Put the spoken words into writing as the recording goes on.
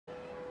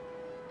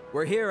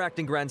We're here,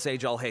 Acting Grand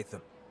Sage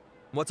ALHAITHAM.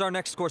 What's our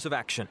next course of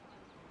action?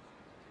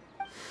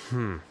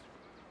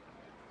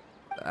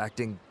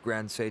 Acting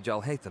Grand Sage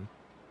ALHAITHAM?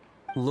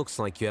 Looks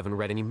like you haven't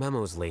read any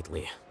memos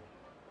lately.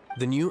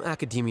 The new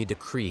Academia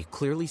decree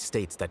clearly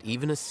states that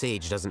even a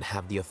sage doesn't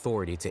have the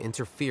authority to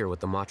interfere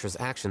with the Matra's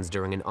actions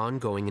during an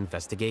ongoing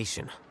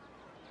investigation.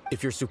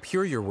 If your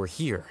superior were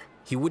here,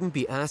 he wouldn't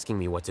be asking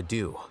me what to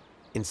do.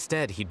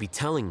 Instead, he'd be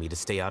telling me to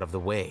stay out of the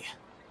way.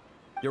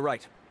 You're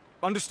right.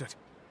 Understood.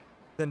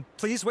 Then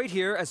please wait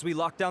here as we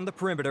lock down the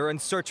perimeter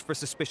and search for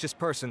suspicious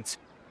persons.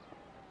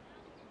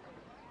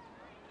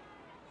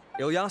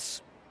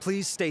 Ilyas,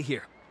 please stay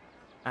here.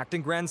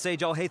 Acting Grand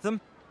Sage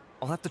ALHAITHAM,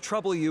 I'll have to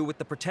trouble you with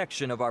the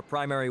protection of our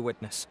primary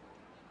witness.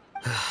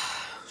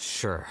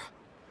 Sure.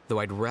 Though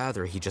I'd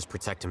rather he just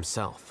protect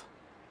himself.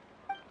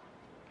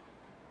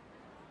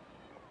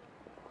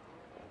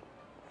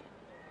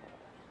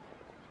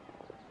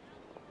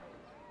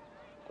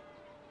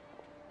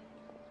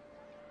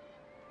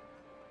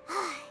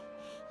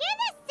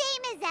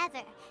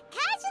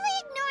 Casually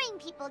ignoring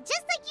people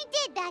just like you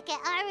did back at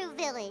Aru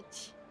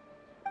Village.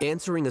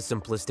 Answering a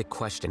simplistic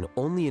question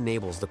only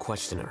enables the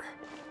questioner.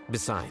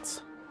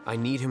 Besides, I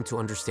need him to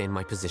understand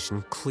my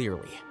position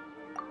clearly.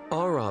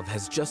 Arav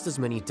has just as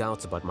many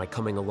doubts about my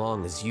coming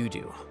along as you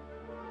do.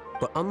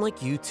 But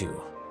unlike you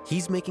two,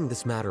 he's making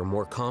this matter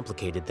more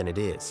complicated than it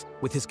is,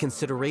 with his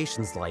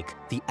considerations like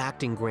the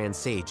acting Grand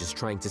Sage is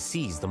trying to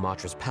seize the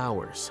Matra's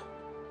powers.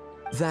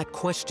 That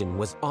question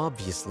was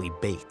obviously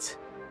bait.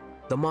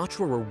 The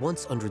Matra were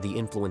once under the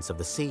influence of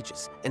the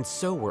sages, and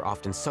so were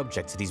often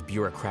subject to these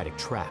bureaucratic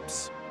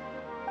traps.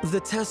 The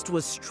test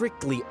was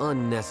strictly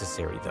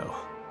unnecessary, though.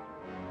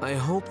 I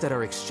hope that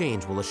our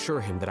exchange will assure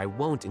him that I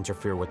won't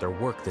interfere with their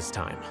work this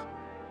time.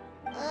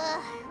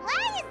 Why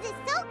is this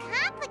so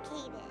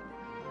complicated?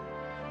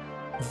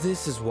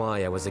 This is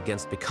why I was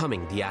against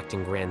becoming the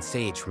acting Grand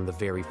Sage from the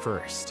very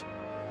first.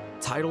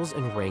 Titles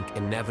and rank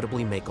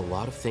inevitably make a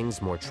lot of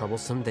things more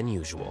troublesome than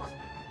usual.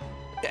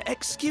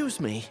 Excuse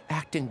me,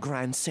 Acting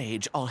Grand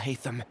Sage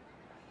ALHAITHAM.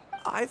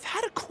 I've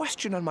had a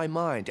question on my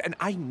mind, and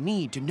I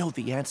need to know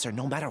the answer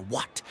no matter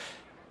what.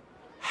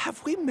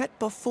 Have we met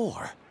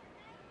before?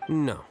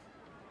 No.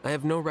 I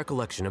have no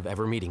recollection of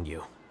ever meeting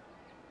you.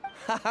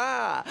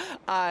 Haha!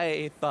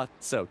 I thought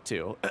so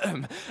too.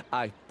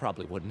 I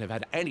probably wouldn't have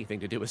had anything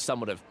to do with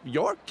someone of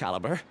your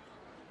caliber.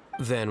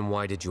 Then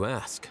why did you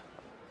ask?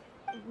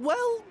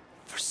 Well,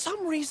 for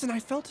some reason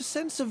I felt a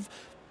sense of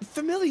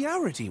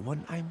familiarity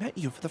when I met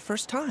you for the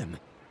first time.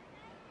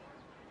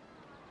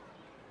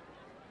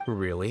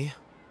 Really?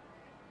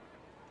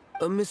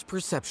 A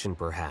misperception,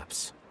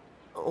 perhaps.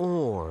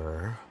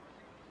 Or...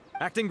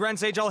 Acting Grand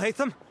Sage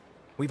ALHAITHAM,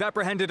 we've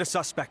apprehended a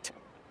suspect.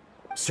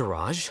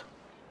 Siraj?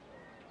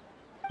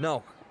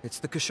 No, it's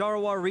the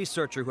Ksharawar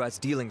researcher who has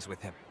dealings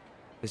with him.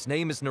 His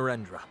name is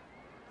Narendra.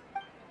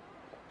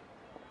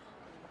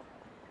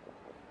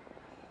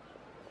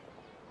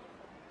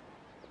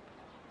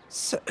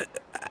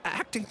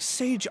 Acting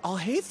Sage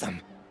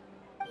ALHAITHAM?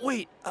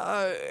 Wait,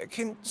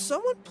 can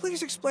someone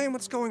please explain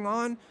what's going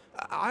on?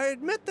 I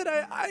admit that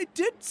I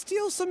did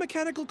steal some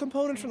mechanical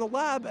components from the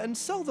lab and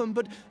sell them,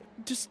 but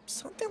does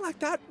something like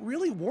that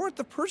really warrant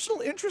the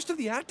personal interest of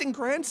the Acting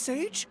Grand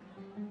Sage?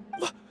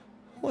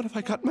 What have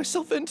I gotten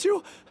myself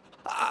into?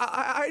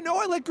 I know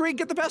I let greed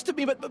get the best of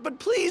me, but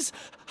please,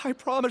 I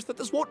promise that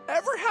this won't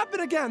ever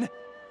happen again.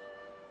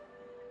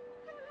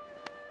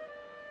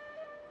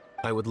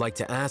 I would like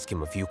to ask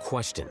him a few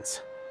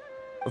questions.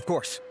 Of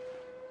course.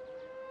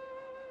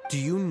 Do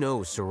you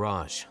know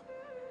Siraj?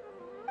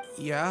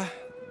 Yeah,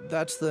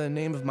 that's the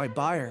name of my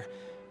buyer.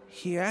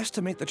 He asked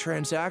to make the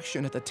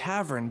transaction at the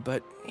tavern,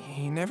 but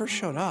he never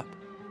showed up.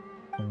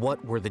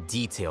 What were the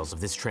details of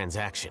this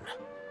transaction?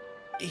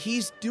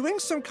 He's doing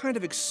some kind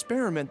of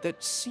experiment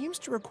that seems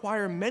to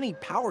require many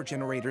power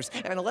generators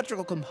and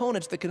electrical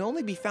components that can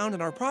only be found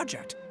in our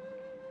project.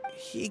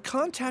 He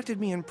contacted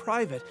me in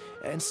private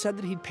and said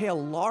that he'd pay a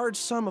large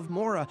sum of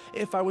Mora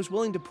if I was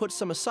willing to put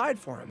some aside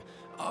for him,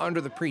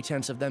 under the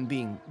pretense of them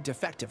being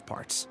defective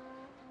parts.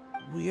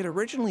 We had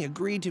originally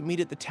agreed to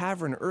meet at the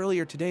tavern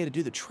earlier today to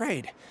do the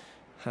trade.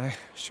 I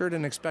sure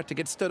didn't expect to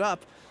get stood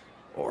up,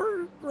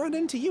 or run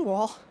into you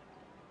all.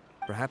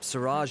 Perhaps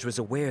Siraj was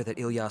aware that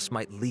Ilyas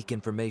might leak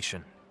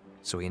information,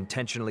 so he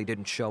intentionally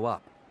didn't show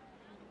up.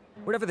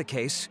 Whatever the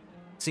case,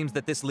 it seems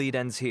that this lead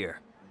ends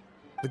here.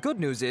 The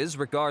good news is,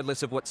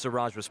 regardless of what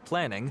Siraj was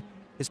planning,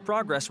 his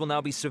progress will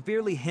now be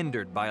severely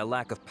hindered by a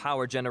lack of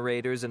power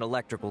generators and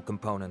electrical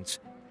components.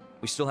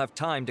 We still have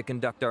time to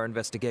conduct our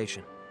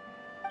investigation.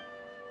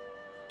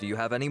 Do you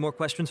have any more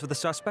questions for the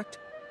suspect?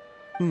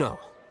 No.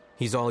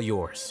 He's all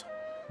yours.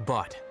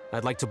 But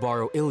I'd like to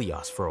borrow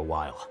Ilyas for a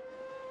while.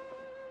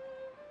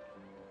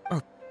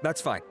 Oh, that's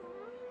fine.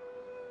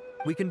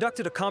 We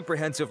conducted a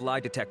comprehensive lie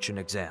detection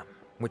exam,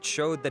 which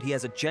showed that he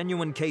has a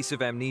genuine case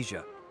of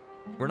amnesia.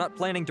 We're not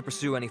planning to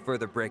pursue any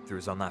further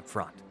breakthroughs on that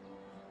front.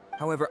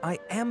 However, I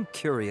am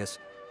curious,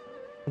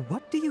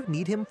 what do you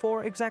need him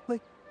for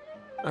exactly?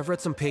 I've read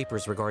some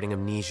papers regarding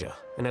amnesia,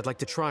 and I'd like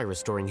to try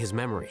restoring his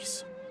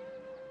memories.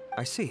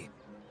 I see.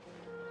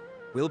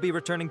 We'll be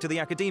returning to the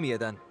Academia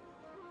then.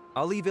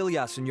 I'll leave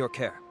Ilyas in your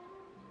care.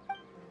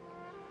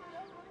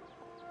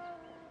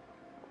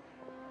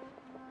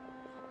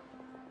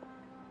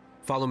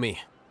 Follow me.